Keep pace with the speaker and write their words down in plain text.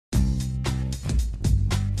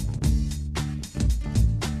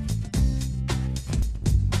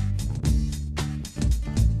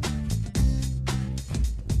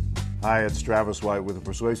Hi, it's Travis White with the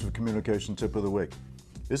Persuasive Communication Tip of the Week.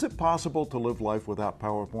 Is it possible to live life without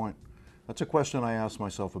PowerPoint? That's a question I asked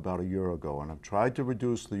myself about a year ago, and I've tried to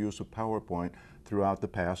reduce the use of PowerPoint throughout the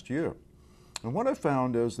past year. And what I've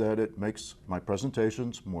found is that it makes my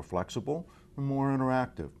presentations more flexible and more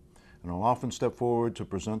interactive. And I'll often step forward to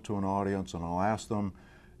present to an audience and I'll ask them,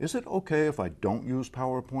 is it okay if I don't use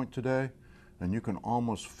PowerPoint today? And you can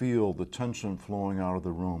almost feel the tension flowing out of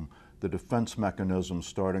the room, the defense mechanism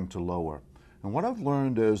starting to lower. And what I've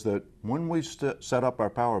learned is that when we set up our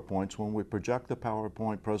PowerPoints, when we project the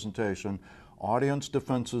PowerPoint presentation, audience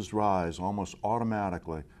defenses rise almost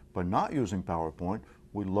automatically. By not using PowerPoint,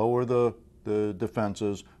 we lower the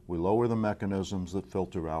defenses, we lower the mechanisms that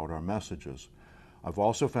filter out our messages. I've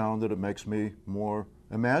also found that it makes me more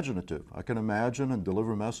imaginative. I can imagine and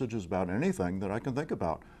deliver messages about anything that I can think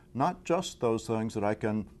about, not just those things that I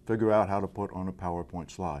can figure out how to put on a PowerPoint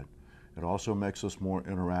slide. It also makes us more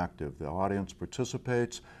interactive. The audience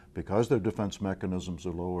participates because their defense mechanisms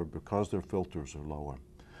are lower, because their filters are lower.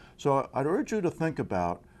 So I'd urge you to think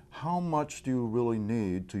about how much do you really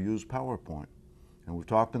need to use PowerPoint. And we've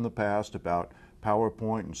talked in the past about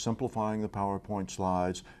PowerPoint and simplifying the PowerPoint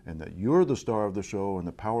slides, and that you're the star of the show and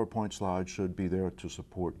the PowerPoint slides should be there to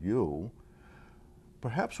support you.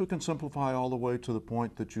 Perhaps we can simplify all the way to the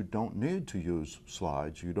point that you don't need to use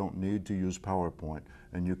slides, you don't need to use PowerPoint,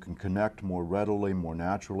 and you can connect more readily, more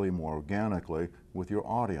naturally, more organically with your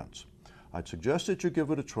audience. I'd suggest that you give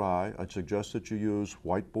it a try. I'd suggest that you use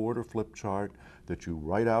whiteboard or flip chart, that you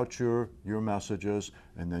write out your messages,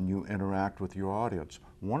 and then you interact with your audience.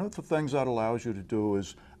 One of the things that allows you to do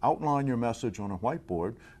is outline your message on a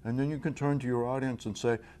whiteboard, and then you can turn to your audience and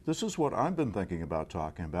say, this is what I've been thinking about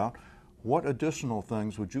talking about. What additional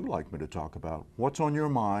things would you like me to talk about? What's on your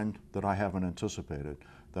mind that I haven't anticipated?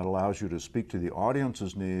 That allows you to speak to the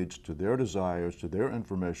audience's needs, to their desires, to their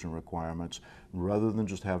information requirements, rather than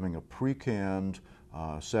just having a pre-canned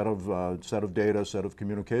set of data, set of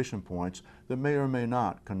communication points that may or may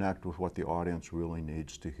not connect with what the audience really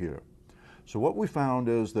needs to hear. So what we found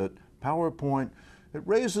is that PowerPoint, it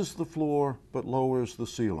raises the floor but lowers the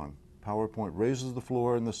ceiling. PowerPoint raises the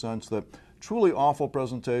floor in the sense that truly awful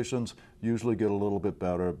presentations usually get a little bit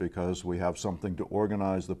better because we have something to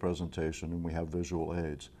organize the presentation and we have visual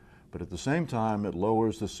aids. But at the same time, it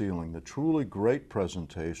lowers the ceiling. The truly great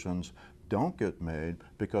presentations don't get made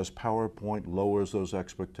because PowerPoint lowers those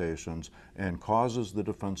expectations and causes the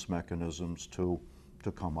defense mechanisms to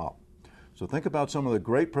come up. So think about some of the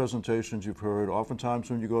great presentations you've heard. Oftentimes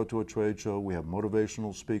when you go to a trade show, we have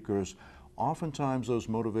motivational speakers. Oftentimes those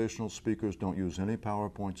motivational speakers don't use any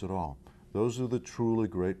PowerPoints at all. Those are the truly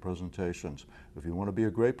great presentations. If you want to be a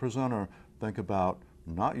great presenter, think about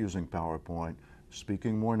not using PowerPoint,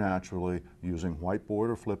 speaking more naturally, using whiteboard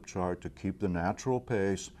or flip chart to keep the natural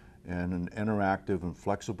pace and an interactive and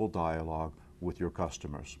flexible dialogue with your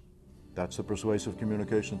customers. That's the Persuasive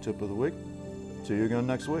Communication Tip of the Week. See you again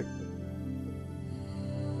next week.